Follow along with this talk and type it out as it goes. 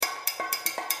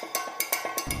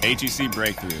HEC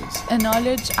Breakthroughs. A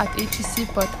Knowledge at HEC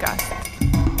podcast.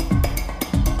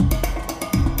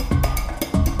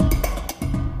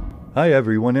 Hi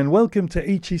everyone and welcome to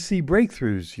HEC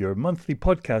Breakthroughs, your monthly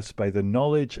podcast by the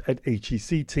Knowledge at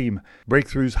HEC team.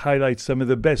 Breakthroughs highlight some of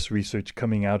the best research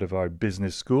coming out of our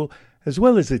business school, as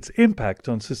well as its impact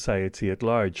on society at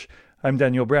large. I'm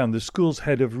Daniel Brown, the school's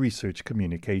head of research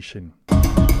communication.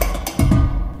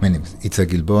 My name is Itzhak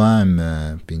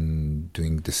Gilboa. I've been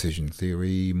doing decision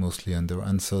theory, mostly under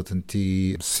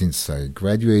uncertainty, since I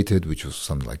graduated, which was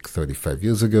something like 35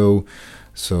 years ago.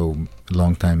 So, a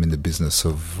long time in the business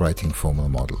of writing formal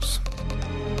models.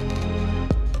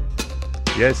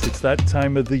 Yes, it's that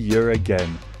time of the year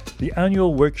again. The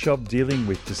annual workshop dealing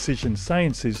with decision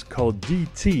sciences called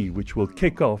DT, which will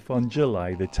kick off on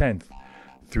July the 10th.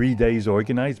 3 days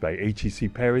organized by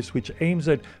HEC Paris, which aims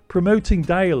at promoting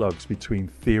dialogues between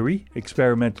theory,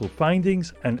 experimental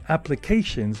findings, and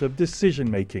applications of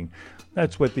decision-making.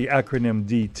 That's what the acronym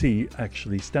DT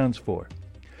actually stands for.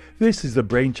 This is the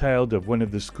brainchild of one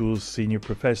of the school's senior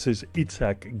professors,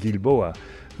 Itzhak Gilboa,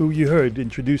 who you heard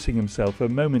introducing himself a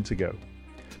moment ago.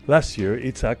 Last year,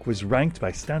 Itzhak was ranked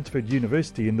by Stanford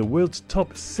University in the world's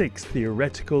top 6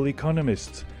 theoretical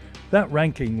economists. That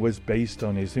ranking was based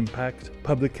on his impact,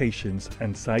 publications,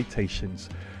 and citations.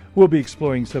 We'll be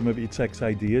exploring some of Itzhak's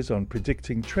ideas on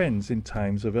predicting trends in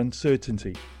times of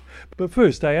uncertainty. But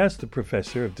first, I asked the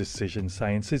professor of decision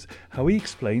sciences how he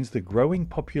explains the growing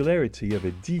popularity of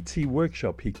a DT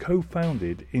workshop he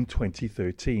co-founded in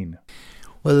 2013.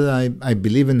 Well, I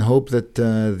believe and hope that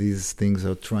these things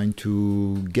are trying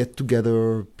to get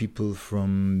together people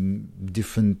from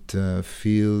different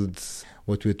fields.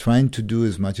 What we're trying to do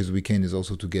as much as we can is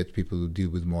also to get people to deal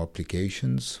with more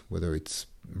applications, whether it's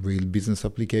real business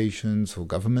applications or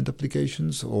government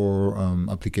applications or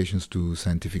applications to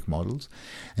scientific models,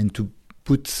 and to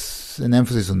put an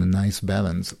emphasis on a nice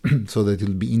balance so that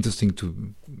it'll be interesting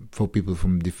for people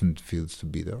from different fields to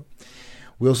be there.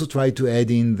 We also try to add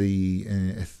in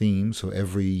a theme, so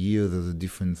every year there's a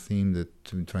different theme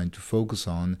that we're trying to focus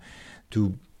on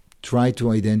to try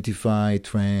to identify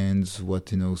trends, what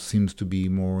seems to be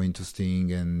more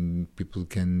interesting, and people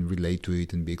can relate to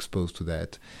it and be exposed to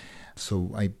that.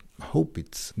 So I hope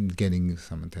it's getting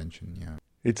some attention, yeah.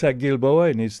 Itzhak Gilboa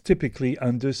in his typically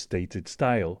understated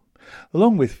style.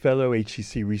 Along with fellow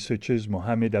HEC researchers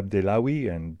Mohamed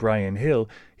Abdellaoui and Brian Hill,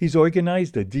 he's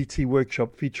organized a DT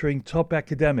workshop featuring top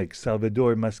academics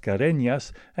Salvador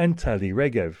Mascarenhas and Tali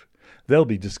Regev. They'll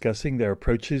be discussing their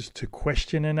approaches to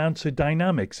question and answer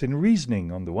dynamics in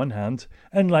reasoning on the one hand,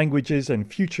 and languages and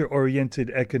future-oriented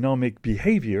economic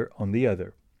behavior on the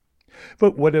other.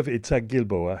 But what of Itzhak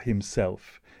Gilboa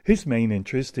himself? His main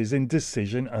interest is in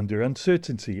decision under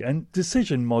uncertainty and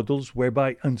decision models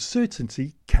whereby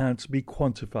uncertainty can't be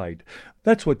quantified.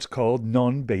 That's what's called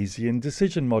non-Bayesian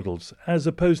decision models, as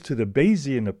opposed to the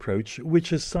Bayesian approach,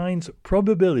 which assigns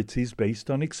probabilities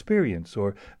based on experience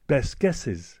or best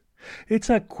guesses.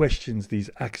 Itzhak questions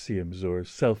these axioms or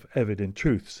self-evident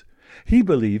truths. He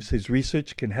believes his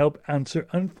research can help answer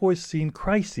unforeseen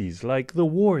crises like the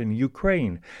war in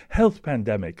Ukraine, health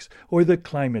pandemics, or the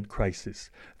climate crisis.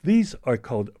 These are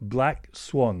called black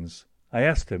swans. I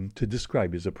asked him to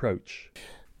describe his approach.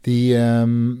 The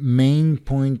main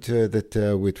point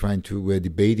that we're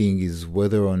debating is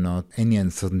whether or not any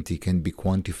uncertainty can be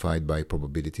quantified by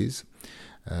probabilities.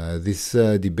 This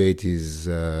debate is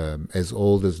as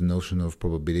old as the notion of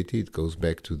probability. It goes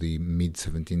back to the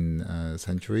mid-17th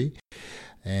century.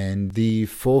 And the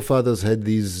forefathers had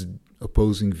these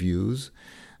opposing views.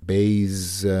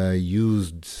 Bayes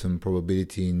used some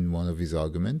probability in one of his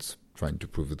arguments, trying to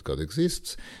prove that God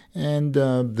exists. And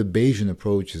the Bayesian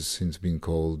approach has since been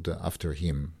called after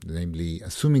him, namely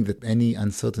assuming that any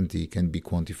uncertainty can be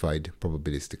quantified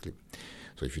probabilistically.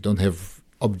 So if you don't have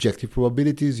objective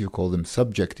probabilities, you call them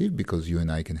subjective, because you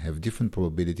and I can have different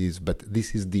probabilities, but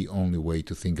this is the only way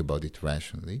to think about it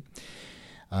rationally.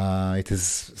 It has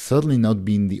certainly not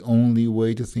been the only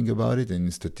way to think about it, and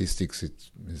in statistics it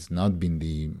has not been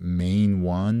the main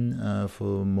one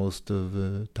for most of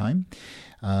the time.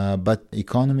 But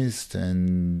economists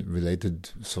and related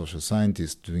social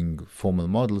scientists doing formal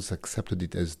models accepted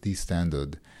it as the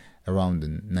standard around the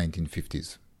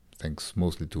 1950s. Thanks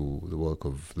mostly to the work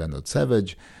of Leonard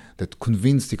Savage, that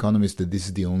convinced economists that this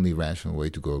is the only rational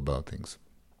way to go about things.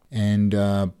 And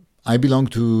I belong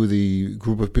to the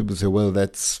group of people who say, well,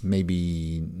 that's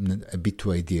maybe a bit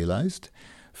too idealized.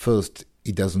 First,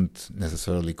 it doesn't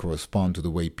necessarily correspond to the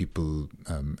way people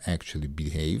actually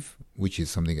behave, which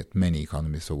is something that many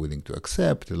economists are willing to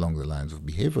accept along the lines of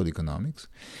behavioral economics,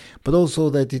 but also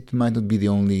that it might not be the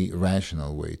only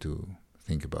rational way to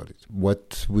think about it.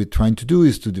 What we're trying to do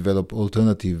is to develop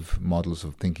alternative models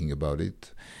of thinking about it.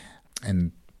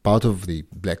 And part of the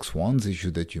Black Swans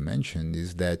issue that you mentioned is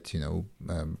that,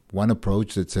 one approach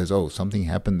that says, oh, something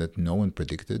happened that no one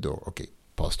predicted, or, okay,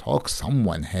 post hoc,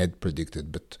 someone had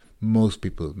predicted, but most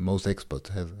people, most experts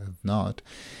have not.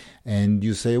 And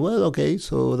you say, well, okay,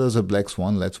 so there's a black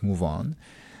swan, let's move on.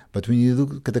 But when you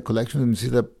look at the collection, you see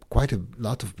there are quite a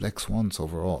lot of black swans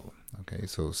overall. Okay,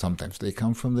 so sometimes they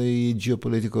come from the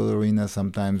geopolitical arena,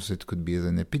 sometimes it could be as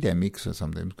an epidemic, so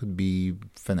sometimes it could be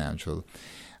financial.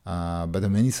 But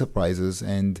there are many surprises,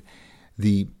 and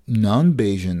the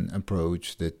non-Bayesian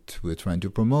approach that we're trying to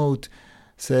promote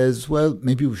says, well,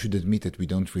 maybe we should admit that we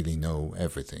don't really know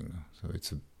everything. So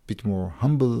it's a bit more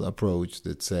humble approach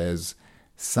that says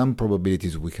some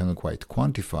probabilities we cannot quite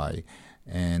quantify,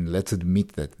 and let's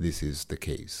admit that this is the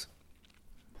case.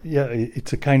 Yeah,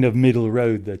 it's a kind of middle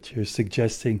road that you're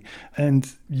suggesting. And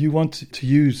you want to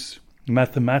use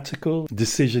mathematical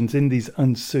decisions in these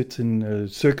uncertain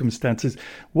circumstances.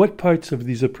 What parts of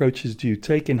these approaches do you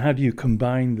take, and how do you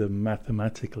combine them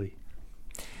mathematically?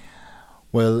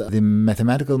 Well, the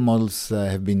mathematical models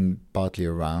have been partly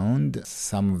around.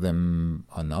 Some of them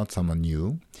are not, some are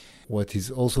new. What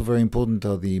is also very important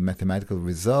are the mathematical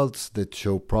results that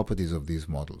show properties of these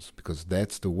models, because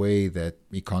that's the way that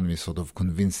economists sort of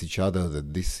convince each other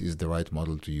that this is the right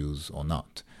model to use or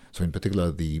not. So in particular,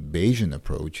 the Bayesian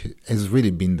approach has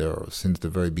really been there since the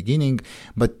very beginning,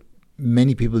 but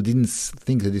many people didn't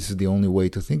think that this is the only way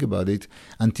to think about it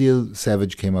until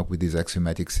Savage came up with this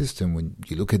axiomatic system. When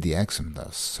you look at the axiom, they're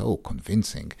so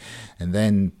convincing. And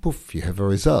then, poof, you have a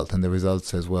result. And the result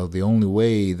says, well, the only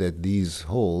way that these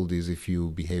hold is if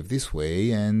you behave this way.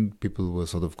 And people were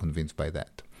sort of convinced by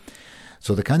that.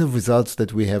 So the kind of results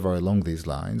that we have are along these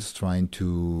lines, trying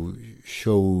to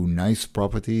show nice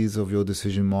properties of your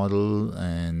decision model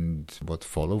and what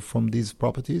follow from these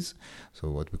properties. So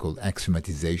what we call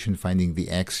axiomatization, finding the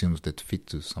axioms that fit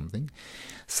to something.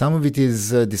 Some of it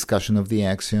is a discussion of the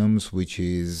axioms, which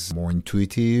is more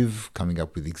intuitive, coming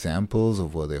up with examples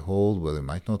of where they hold, where they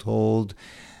might not hold.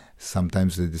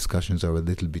 Sometimes the discussions are a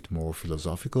little bit more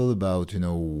philosophical about,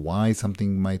 why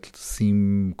something might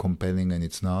seem compelling and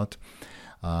it's not.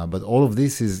 But all of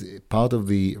this is part of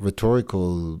the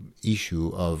rhetorical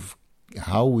issue of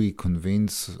how we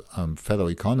convince fellow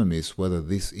economists whether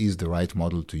this is the right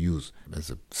model to use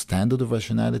as a standard of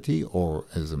rationality or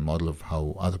as a model of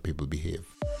how other people behave.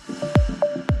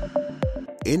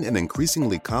 In an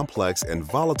increasingly complex and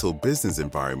volatile business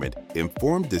environment,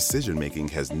 informed decision-making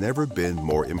has never been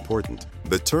more important.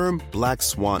 The term Black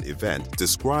Swan event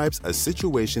describes a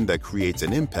situation that creates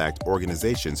an impact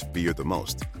organizations fear the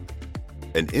most.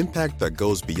 An impact that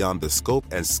goes beyond the scope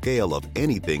and scale of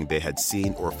anything they had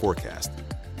seen or forecast.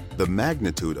 The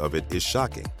magnitude of it is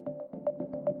shocking.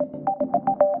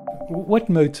 What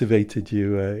motivated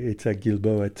you, Itzhak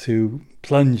Gilboa, to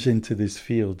plunge into this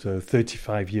field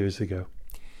 35 years ago?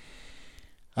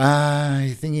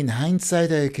 I think in hindsight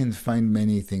I can find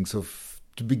many things. So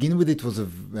to begin with, it was a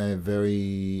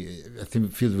very, I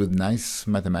think, filled with nice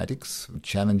mathematics,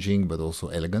 challenging but also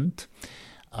elegant,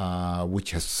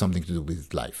 which has something to do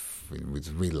with life,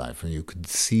 with real life. And you could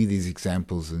see these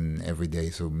examples in every day.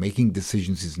 So making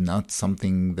decisions is not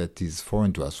something that is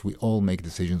foreign to us. We all make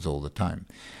decisions all the time.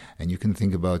 And you can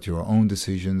think about your own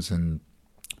decisions and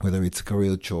whether it's a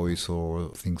career choice or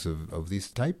things of this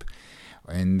type.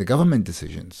 And the government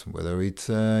decisions, whether it's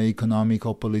economic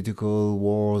or political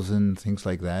wars and things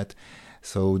like that.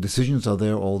 So decisions are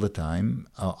there all the time,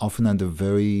 often under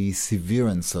very severe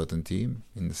uncertainty,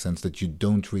 in the sense that you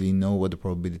don't really know what the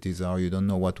probabilities are. You don't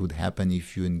know what would happen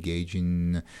if you engage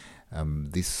in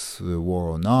this war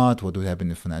or not, what would happen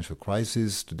in a financial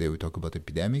crisis. Today we talk about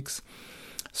epidemics.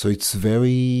 So it's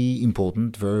very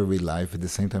important, very real life. At the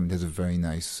same time, it has a very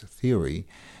nice theory.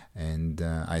 And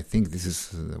I think this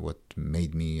is what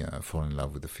made me fall in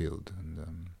love with the field.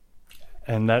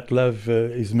 And that love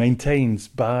is maintained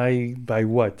by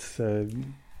what?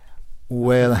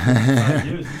 Well, 5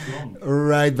 years is long.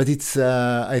 Right, but it's.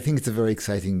 I think it's a very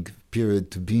exciting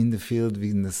period to be in the field,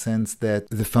 in the sense that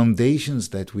the foundations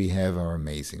that we have are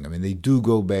amazing. I mean, they do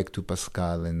go back to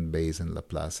Pascal and Bayes and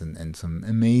Laplace and some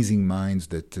amazing minds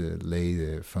that lay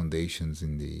the foundations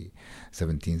in the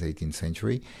 17th, 18th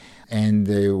century. And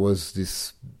there was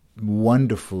this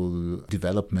wonderful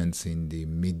developments in the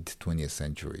mid-20th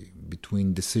century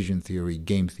between decision theory,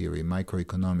 game theory,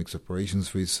 microeconomics,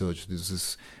 operations research. There's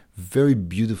this very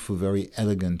beautiful, very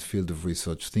elegant field of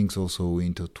research. Things also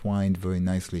intertwined very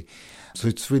nicely. So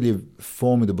it's really a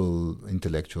formidable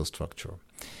intellectual structure.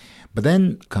 But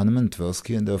then Kahneman,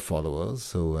 Tversky, and their followers,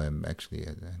 so actually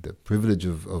had the privilege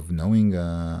of knowing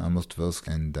Amos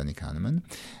Tversky and Danny Kahneman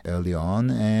early on,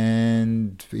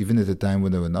 and even at a time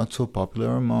when they were not so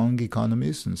popular among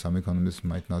economists, and some economists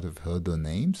might not have heard their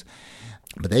names,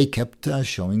 but they kept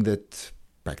showing that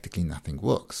practically nothing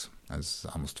works. As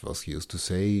Amos Tversky used to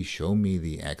say, show me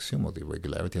the axiom or the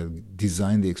regularity, I'll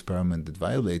design the experiment that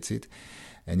violates it.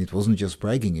 And it wasn't just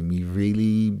bragging. I mean, he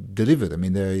really delivered. I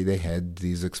mean, they had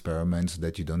these experiments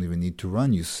that you don't even need to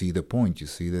run. You see the point. You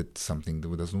see that something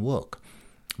doesn't work.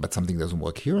 But something doesn't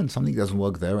work here and something doesn't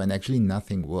work there, and actually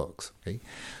nothing works. Okay,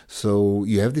 so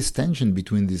you have this tension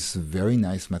between this very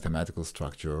nice mathematical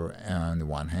structure on the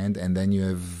one hand, and then you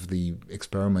have the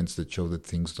experiments that show that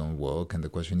things don't work. And the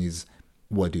question is,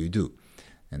 what do you do?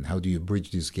 And how do you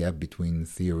bridge this gap between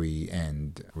theory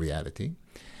and reality?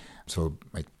 So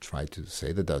I try to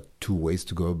say that there are two ways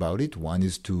to go about it. One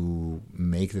is to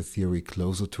make the theory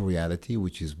closer to reality,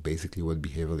 which is basically what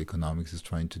behavioral economics is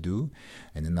trying to do.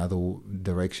 And another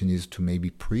direction is to maybe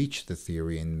preach the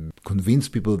theory and convince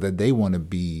people that they want to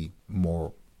be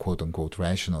more quote-unquote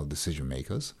rational decision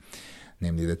makers,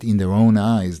 namely that in their own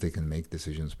eyes they can make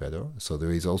decisions better. So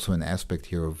there is also an aspect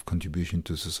here of contribution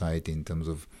to society in terms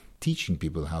of teaching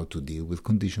people how to deal with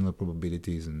conditional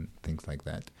probabilities and things like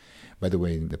that. By the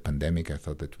way, in the pandemic, I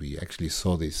thought that we actually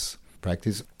saw this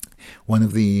practice. One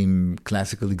of the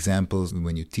classical examples,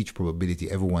 when you teach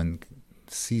probability, everyone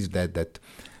sees that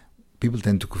people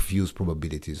tend to confuse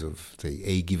probabilities of, say,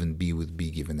 A given B with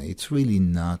B given A. It's really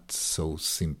not so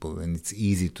simple, and it's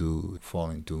easy to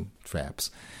fall into traps.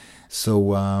 So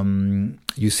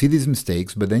you see these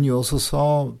mistakes, but then you also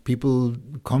saw people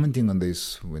commenting on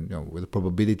this with the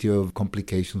probability of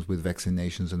complications with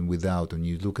vaccinations and without. And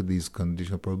you look at these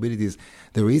conditional probabilities,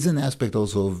 there is an aspect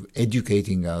also of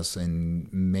educating us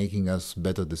and making us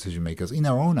better decision makers in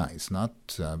our own eyes,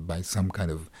 not by some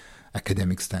kind of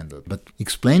academic standard, but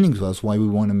explaining to us why we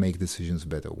want to make decisions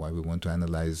better, why we want to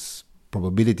analyze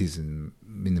probabilities in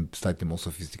a slightly more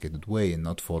sophisticated way and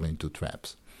not fall into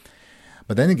traps.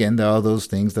 But then again, there are those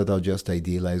things that are just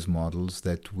idealized models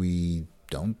that we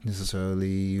don't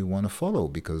necessarily want to follow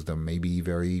because they may be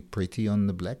very pretty on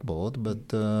the blackboard, but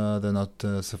they're not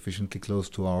sufficiently close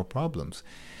to our problems.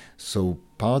 So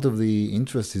part of the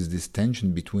interest is this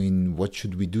tension between what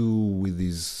should we do with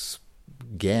these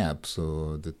gaps,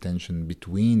 or the tension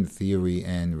between theory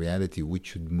and reality, which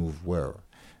should move where.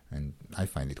 And I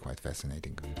find it quite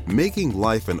fascinating. Making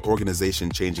life and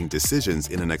organization-changing decisions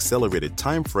in an accelerated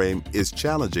time frame is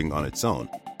challenging on its own.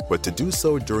 But to do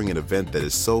so during an event that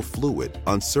is so fluid,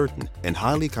 uncertain, and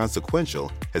highly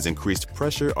consequential has increased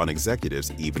pressure on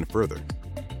executives even further.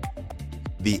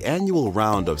 The annual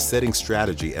round of setting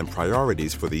strategy and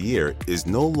priorities for the year is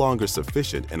no longer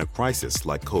sufficient in a crisis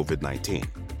like COVID-19.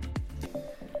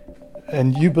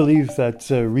 And you believe that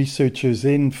researchers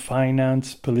in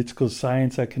finance, political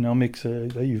science, economics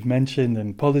that you've mentioned,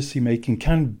 and policy making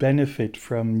can benefit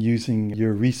from using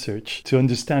your research to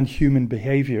understand human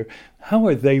behavior. How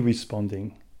are they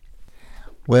responding?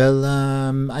 Well,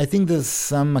 I think there's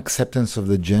some acceptance of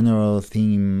the general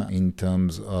theme in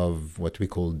terms of what we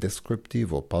call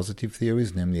descriptive or positive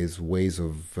theories, namely as ways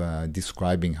of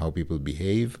describing how people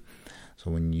behave. So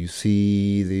when you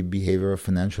see the behavior of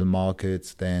financial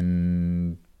markets,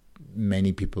 then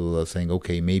many people are saying,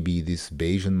 okay, maybe this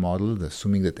Bayesian model,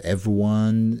 assuming that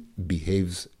everyone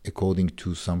behaves according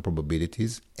to some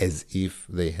probabilities, as if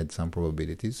they had some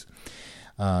probabilities,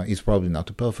 is probably not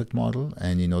a perfect model.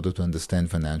 And in order to understand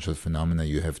financial phenomena,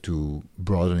 you have to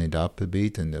broaden it up a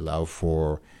bit and allow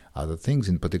for other things,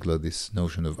 in particular this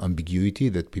notion of ambiguity,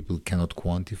 that people cannot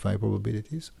quantify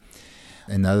probabilities.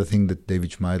 Another thing that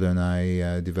David Schmeidler and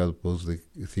I developed was the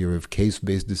theory of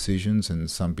case-based decisions, and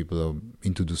some people are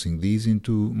introducing these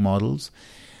into models.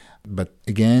 But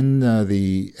again,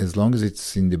 as long as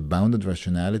it's in the bounded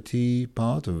rationality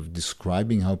part of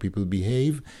describing how people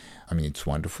behave, I mean, it's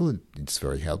wonderful, it's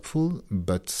very helpful,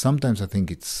 but sometimes I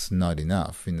think it's not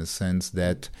enough, in the sense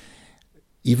that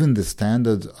even the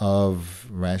standards of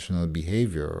rational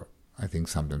behavior, I think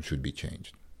sometimes should be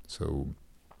changed. So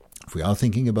if we are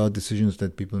thinking about decisions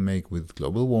that people make with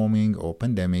global warming or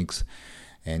pandemics,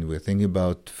 and we're thinking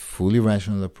about fully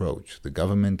rational approach, the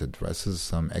government addresses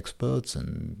some experts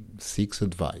and seeks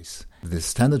advice. The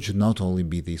standard should not only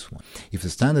be this one. If the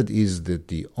standard is that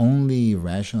the only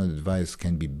rational advice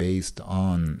can be based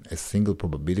on a single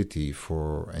probability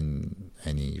for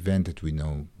any event that we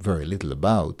know very little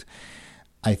about,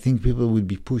 I think people will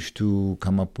be pushed to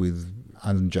come up with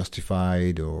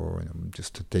unjustified or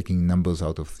just taking numbers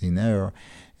out of thin air.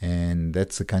 And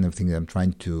that's the kind of thing that I'm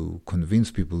trying to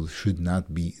convince people should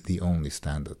not be the only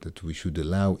standard, that we should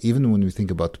allow, even when we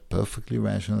think about perfectly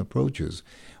rational approaches,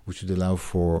 we should allow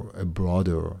for a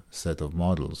broader set of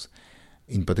models.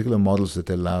 In particular, models that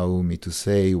allow me to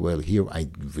say, well, here I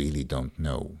really don't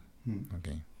know.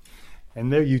 Okay. And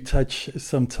there you touch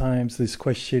sometimes this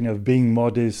question of being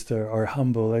modest or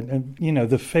humble. And,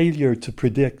 the failure to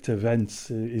predict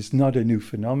events is not a new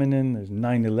phenomenon. There's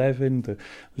 9/11, the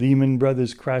Lehman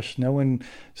Brothers crash. No one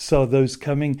saw those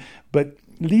coming. But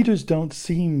leaders don't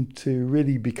seem to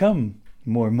really become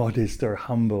more modest or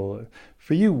humble.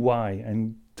 For you, why?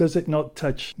 And does it not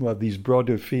touch, these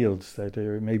broader fields that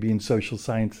are maybe in social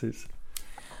sciences?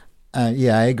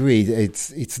 Yeah, I agree.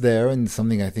 It's there and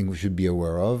something I think we should be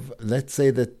aware of. Let's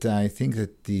say that I think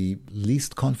that the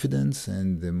least confidence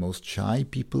and the most shy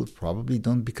people probably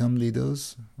don't become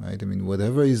leaders, right? I mean,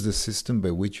 whatever is the system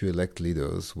by which you elect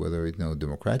leaders, whether it's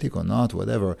democratic or not,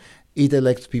 whatever, it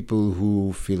elects people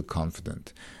who feel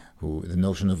confident. The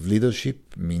notion of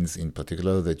leadership means in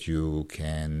particular that you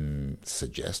can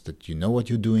suggest that you know what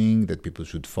you're doing, that people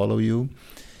should follow you.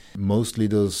 Most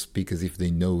leaders speak as if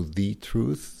they know the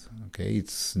truth. Okay,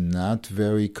 it's not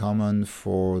very common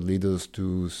for leaders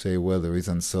to say, well, there is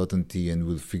uncertainty and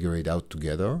we'll figure it out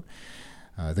together.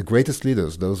 The greatest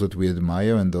leaders, those that we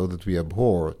admire and those that we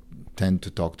abhor, tend to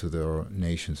talk to their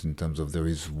nations in terms of there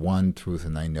is one truth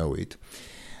and I know it.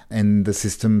 And the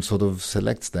system sort of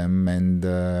selects them, and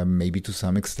maybe to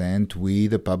some extent we,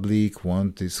 the public,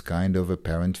 want this kind of a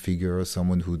parent figure,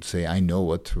 someone who'd say, I know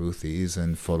what truth is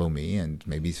and follow me and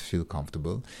maybe feel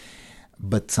comfortable.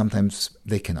 But sometimes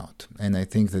they cannot. And I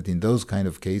think that in those kind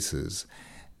of cases,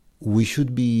 we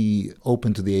should be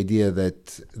open to the idea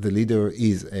that the leader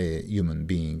is a human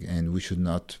being and we should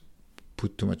not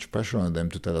put too much pressure on them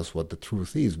to tell us what the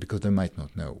truth is because they might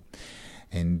not know.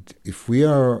 And if we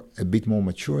are a bit more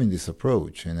mature in this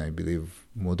approach, and I believe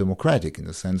more democratic in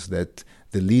the sense that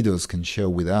the leaders can share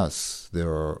with us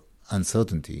their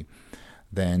uncertainty,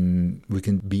 then we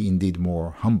can be indeed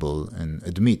more humble and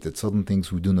admit that certain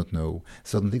things we do not know,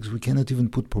 certain things we cannot even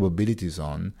put probabilities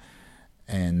on,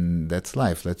 and that's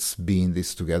life. Let's be in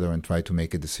this together and try to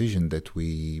make a decision that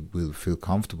we will feel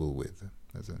comfortable with.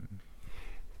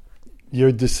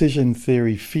 Your decision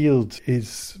theory field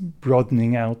is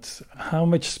broadening out. How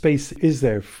much space is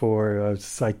there for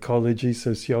psychology,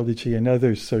 sociology, and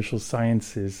other social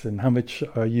sciences? And how much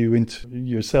are you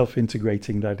yourself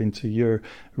integrating that into your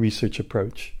research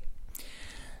approach?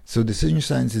 So decision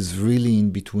science is really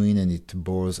in between, and it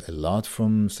borrows a lot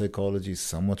from psychology,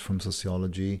 somewhat from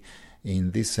sociology.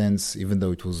 In this sense, even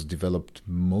though it was developed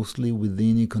mostly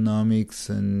within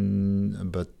economics,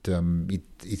 but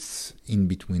it's in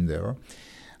between there.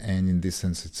 And in this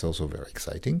sense, it's also very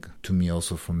exciting. To me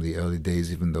also from the early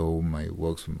days, even though my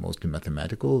works were mostly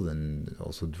mathematical and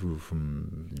also drew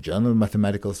from general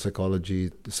mathematical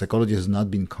psychology. Psychology has not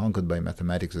been conquered by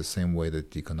mathematics the same way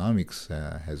that economics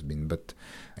has been, but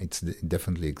it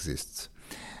definitely exists.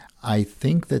 I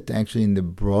think that actually in the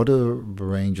broader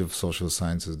range of social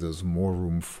sciences, there's more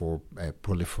room for a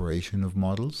proliferation of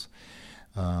models.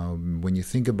 When you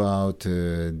think about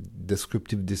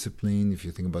descriptive discipline, if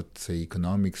you think about, say,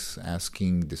 economics,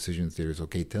 asking decision theories,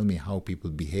 okay, tell me how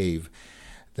people behave,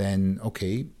 then,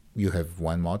 okay, you have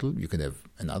one model, you could have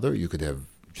another, you could have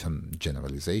some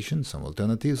generalizations, some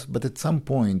alternatives, but at some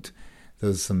point,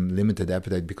 there's some limited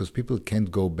appetite because people can't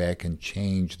go back and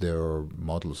change their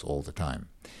models all the time.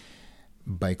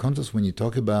 By contrast, when you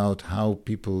talk about how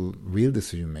people, real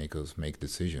decision makers, make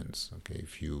decisions, okay,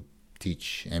 if you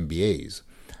teach MBAs,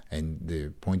 and the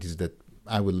point is that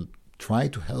I will try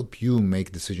to help you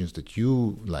make decisions that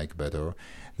you like better,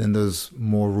 then there's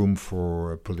more room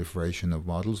for a proliferation of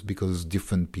models because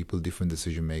different people, different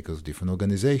decision makers, different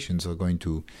organizations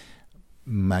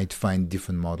might find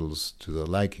different models to their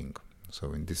liking.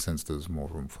 So in this sense, there's more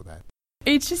room for that.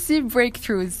 HEC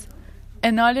Breakthroughs,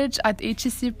 a Knowledge at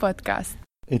HEC podcast.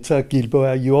 Itzhak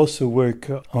Gilboa, you also work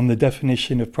on the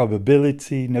definition of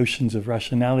probability, notions of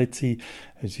rationality,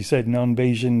 as you said,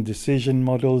 non-Bayesian decision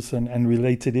models and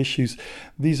related issues.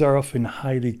 These are often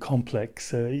highly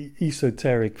complex,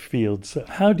 esoteric fields.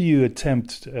 How do you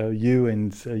attempt, you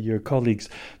and your colleagues,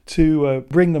 to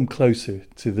bring them closer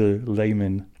to the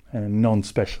layman and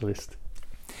non-specialist?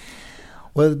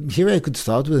 Well, here I could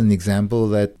start with an example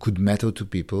that could matter to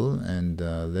people. And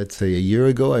let's say a year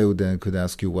ago, I could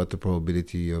ask you what the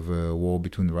probability of a war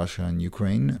between Russia and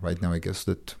Ukraine. Right now, I guess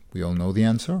that we all know the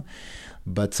answer.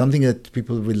 But something that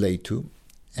people relate to.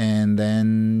 And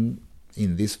then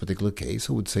in this particular case,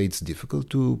 I would say it's difficult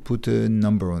to put a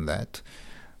number on that.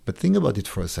 But think about it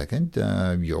for a second.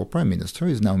 Your prime minister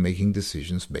is now making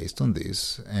decisions based on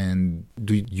this. And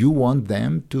do you want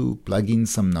them to plug in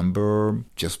some number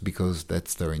just because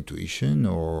that's their intuition?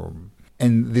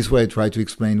 And this way I try to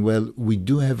explain, well, we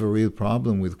do have a real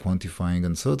problem with quantifying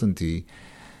uncertainty.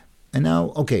 And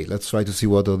now, okay, let's try to see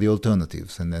what are the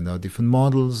alternatives. And then there are different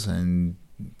models, and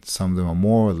some of them are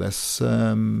more or less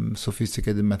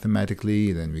sophisticated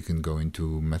mathematically. Then we can go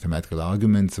into mathematical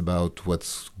arguments about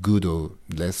what's good or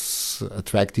less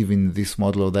attractive in this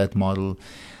model or that model.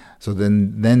 So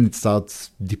then it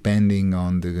starts depending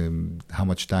on how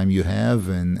much time you have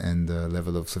and the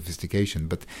level of sophistication.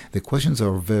 But the questions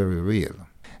are very real.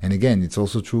 And again, it's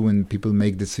also true when people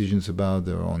make decisions about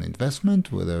their own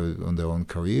investment, whether on their own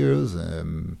careers,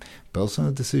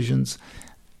 personal decisions.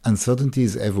 Uncertainty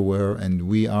is everywhere, and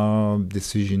we are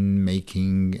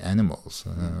decision-making animals.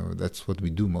 That's what we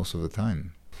do most of the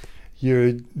time.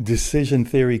 Your decision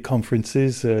theory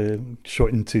conferences,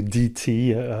 shortened to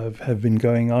DT, have been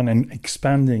going on and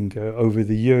expanding over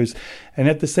the years. And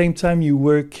at the same time, you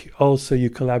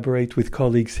collaborate with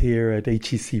colleagues here at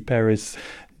HEC Paris.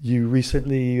 You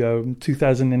recently,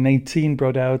 2018,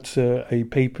 brought out a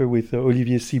paper with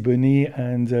Olivier Sibony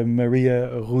and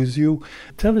Maria Ruziu.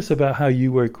 Tell us about how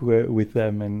you work with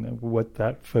them and what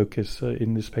that focus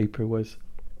in this paper was.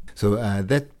 So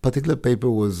that particular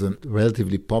paper was a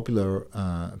relatively popular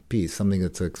piece, something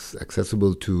that's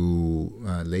accessible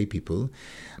to lay people,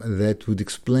 that would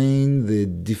explain the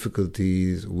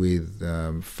difficulties with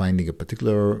finding a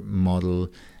particular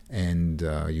model and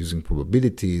using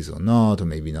probabilities or not, or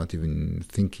maybe not even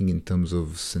thinking in terms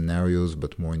of scenarios,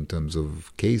 but more in terms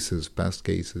of cases, past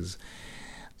cases.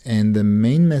 And the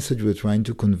main message we're trying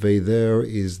to convey there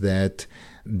is that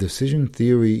decision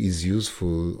theory is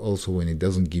useful also when it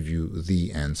doesn't give you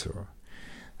the answer.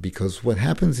 Because what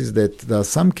happens is that there are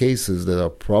some cases that are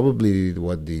probably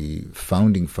what the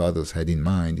founding fathers had in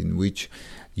mind, in which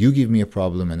you give me a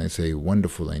problem and I say,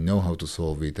 wonderful, I know how to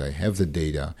solve it, I have the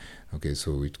data. Okay,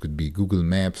 so it could be Google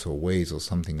Maps or Waze or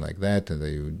something like that, and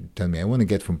they tell me I want to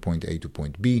get from point A to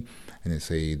point B, and I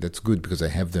say that's good because I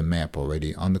have the map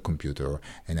already on the computer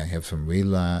and I have some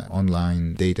real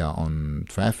online data on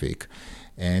traffic,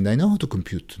 and I know how to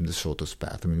compute the shortest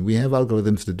path. I mean, we have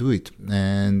algorithms to do it,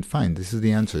 and fine, this is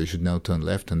the answer. You should now turn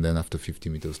left and then after 50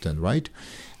 meters turn right,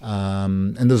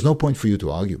 and there's no point for you to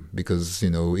argue because,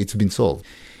 it's been solved.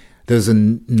 There's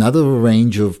another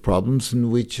range of problems in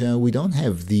which we don't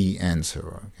have the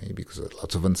answer, okay, because there's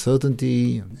lots of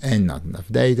uncertainty and not enough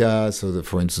data. So,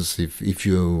 for instance, if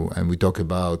you, and we talk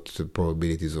about the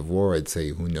probabilities of war, I'd say,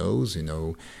 who knows?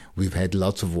 We've had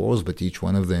lots of wars, but each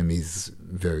one of them is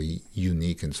very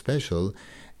unique and special.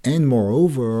 And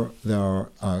moreover, they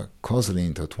are causally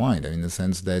intertwined, in the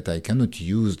sense that I cannot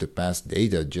use the past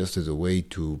data just as a way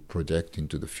to project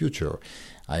into the future.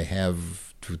 I have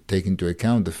to take into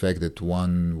account the fact that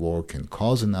one war can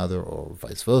cause another, or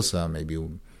vice versa. Maybe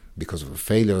because of a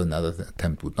failure, another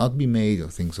attempt would not be made, or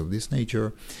things of this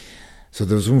nature. So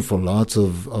there's room for lots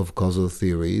of causal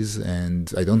theories,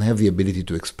 and I don't have the ability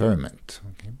to experiment.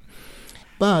 Okay?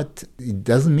 But it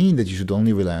doesn't mean that you should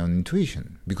only rely on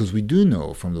intuition, because we do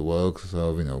know from the works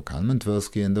of Kalman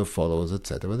Tversky and their followers,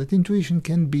 etc., that intuition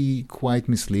can be quite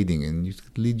misleading, and it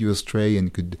could lead you astray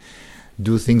and could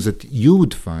do things that you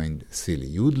would find silly.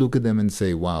 You would look at them and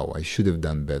say, wow, I should have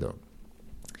done better.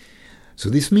 So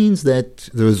this means that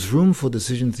there is room for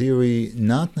decision theory,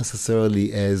 not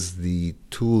necessarily as the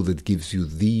tool that gives you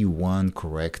the one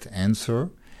correct answer,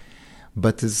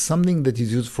 but as something that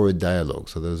is used for a dialogue.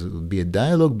 So there will be a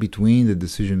dialogue between the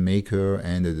decision maker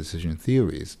and the decision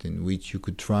theorist, in which you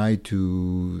could try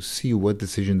to see what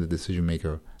decision the decision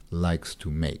maker likes to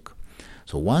make.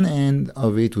 So one end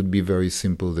of it would be very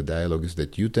simple. The dialogue is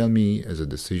that you tell me, as a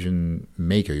decision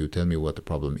maker, you tell me what the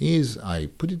problem is, I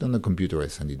put it on the computer, I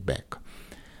send it back.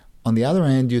 On the other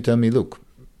hand, you tell me, look,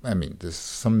 there's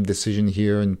some decision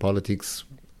here in politics,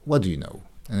 what do you know?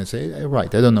 And I say,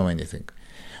 right, I don't know anything.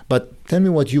 But tell me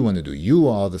what you want to do. You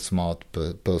are the smart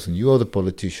person, you are the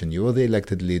politician, you are the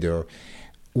elected leader.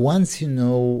 Once you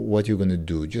know what you're going to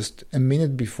do, just a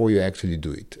minute before you actually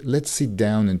do it, let's sit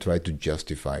down and try to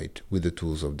justify it with the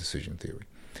tools of decision theory.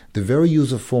 The very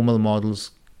use of formal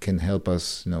models can help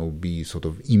us, be sort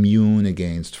of immune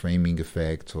against framing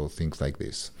effects or things like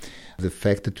this. The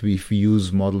fact that if we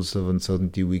use models of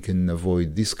uncertainty, we can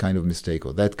avoid this kind of mistake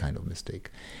or that kind of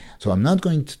mistake. So I'm not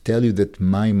going to tell you that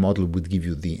my model would give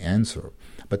you the answer,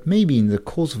 but maybe in the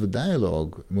course of a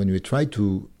dialogue, when we try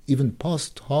to even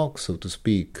post hoc, so to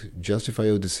speak, justify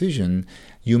your decision,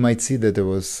 you might see that there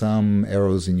was some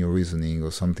errors in your reasoning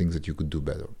or some things that you could do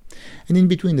better. And in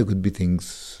between, there could be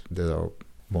things that are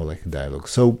more like a dialogue.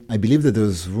 So I believe that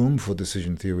there's room for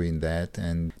decision theory in that.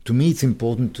 And to me, it's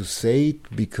important to say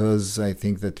it because I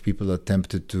think that people are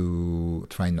tempted to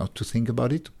try not to think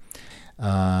about it.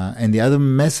 And the other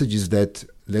message is that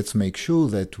let's make sure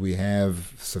that we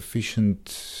have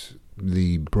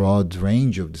sufficiently broad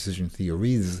range of decision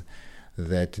theories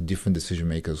that different decision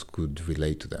makers could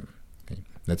relate to them. Okay?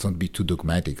 Let's not be too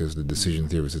dogmatic as the decision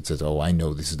theorist that says, oh, I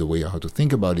know this is the way how to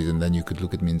think about it. And then you could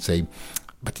look at me and say,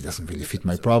 but it doesn't really fit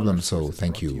my problem, so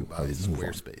thank you. I'll move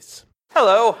on.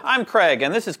 Hello, I'm Craig,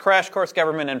 and this is Crash Course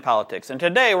Government and Politics. And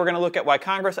today we're going to look at why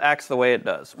Congress acts the way it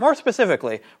does. More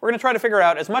specifically, we're going to try to figure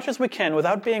out as much as we can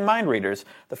without being mind readers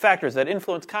the factors that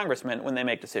influence congressmen when they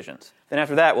make decisions. Then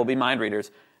after that, we'll be mind readers,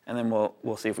 and then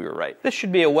we'll see if we were right. This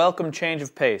should be a welcome change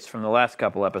of pace from the last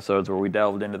couple episodes where we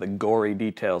delved into the gory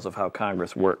details of how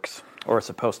Congress works. Or is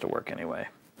supposed to work anyway.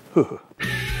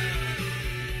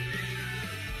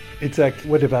 Itzhak,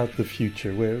 what about the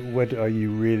future? What are you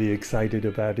really excited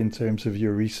about in terms of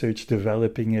your research,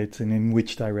 developing it, and in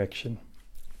which direction?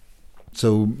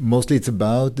 So mostly it's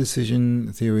about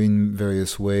decision theory in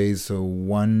various ways. So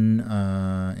one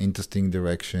interesting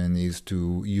direction is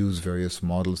to use various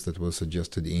models that were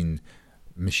suggested in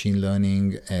machine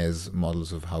learning as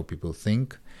models of how people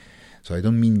think. So I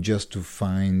don't mean just to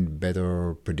find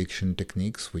better prediction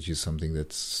techniques, which is something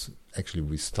that's actually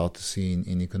we start to see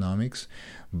in economics,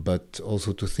 but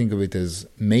also to think of it as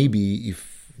maybe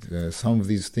if some of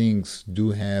these things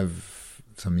do have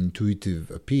some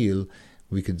intuitive appeal,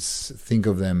 we could think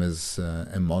of them as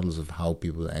models of how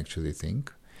people actually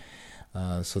think.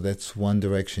 So that's one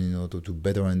direction in order to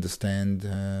better understand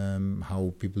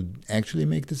how people actually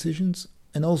make decisions,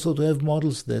 and also to have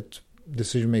models that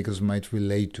decision makers might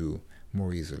relate to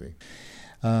more easily.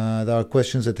 There are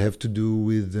questions that have to do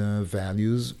with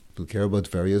values. People care about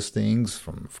various things,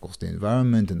 from, of course, the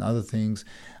environment and other things.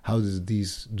 How do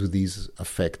these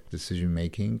affect decision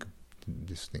making?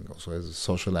 This thing also has a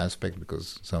social aspect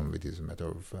because some of it is a matter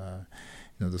of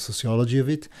the sociology of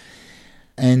it.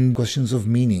 And questions of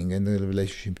meaning and the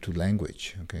relationship to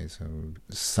language. Okay, so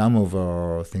some of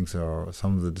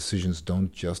the decisions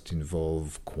don't just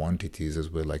involve quantities as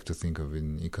we like to think of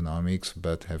in economics,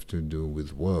 but have to do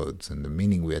with words and the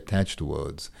meaning we attach to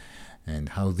words. And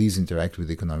how these interact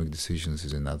with economic decisions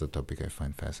is another topic I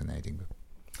find fascinating.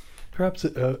 Perhaps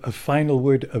a final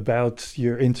word about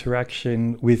your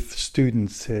interaction with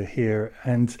students here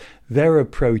and their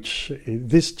approach,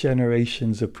 this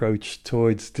generation's approach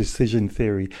towards decision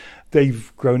theory.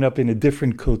 They've grown up in a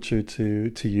different culture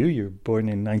to you. You're born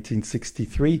in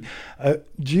 1963.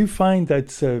 Do you find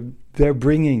that they're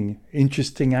bringing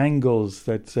interesting angles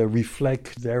that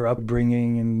reflect their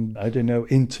upbringing and,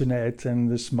 internet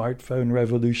and the smartphone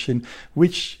revolution,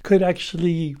 which could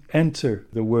actually enter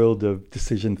the world of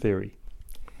decision theory?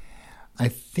 I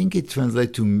think it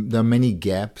translates to, there are many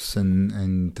gaps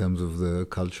in terms of the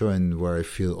culture and where I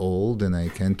feel old, and I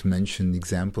can't mention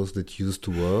examples that used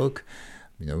to work.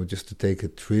 Just to take a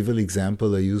trivial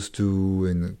example, I used to,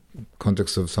 in the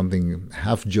context of something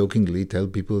half-jokingly, tell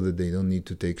people that they don't need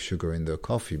to take sugar in their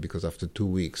coffee because after 2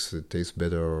 weeks it tastes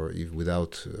better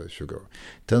without sugar.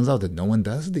 Turns out that no one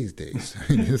does these days.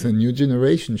 It's a new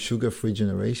generation, sugar-free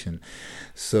generation.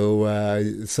 So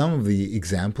some of the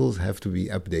examples have to be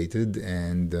updated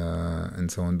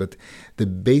and so on. But the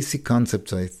basic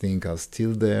concepts, I think, are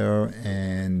still there,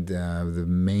 and the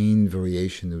main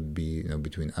variation would be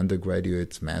between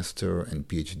undergraduates, master, and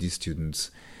PhD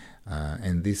students.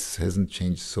 And this hasn't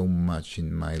changed so much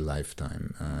in my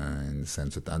lifetime, in the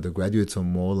sense that undergraduates are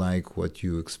more like what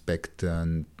you expect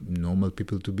normal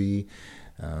people to be.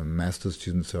 Master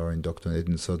students are indoctrinated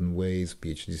in certain ways.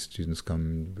 PhD students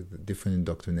come with a different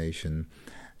indoctrination.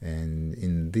 And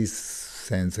in this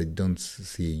sense, I don't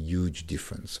see a huge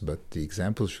difference. But the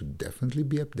examples should definitely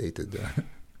be updated.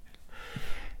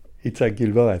 Itzhak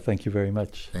Gilboa, thank you very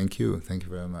much. Thank you. Thank you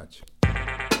very much.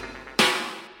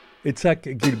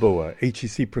 Itzhak Gilboa,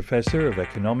 HEC Professor of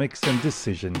Economics and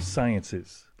Decision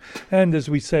Sciences. And as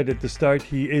we said at the start,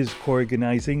 he is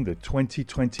co-organizing the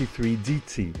 2023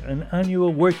 DT, an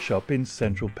annual workshop in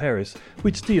central Paris,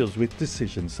 which deals with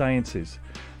decision sciences.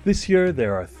 This year,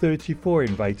 there are 34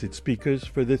 invited speakers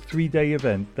for the 3-day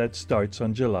event that starts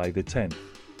on July the 10th.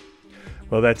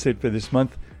 Well, that's it for this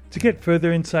month. To get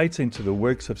further insights into the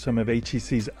works of some of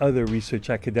HEC's other research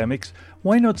academics,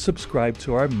 why not subscribe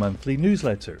to our monthly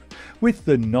newsletter? With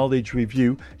the Knowledge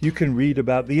Review, you can read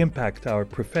about the impact our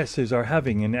professors are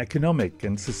having in economic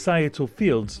and societal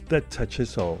fields that touch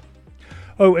us all.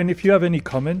 Oh, and if you have any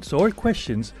comments or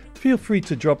questions, feel free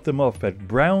to drop them off at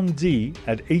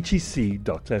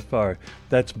brownd@hec.fr.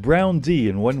 That's brownd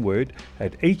in one word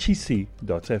at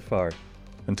hec.fr.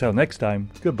 Until next time,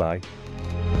 goodbye.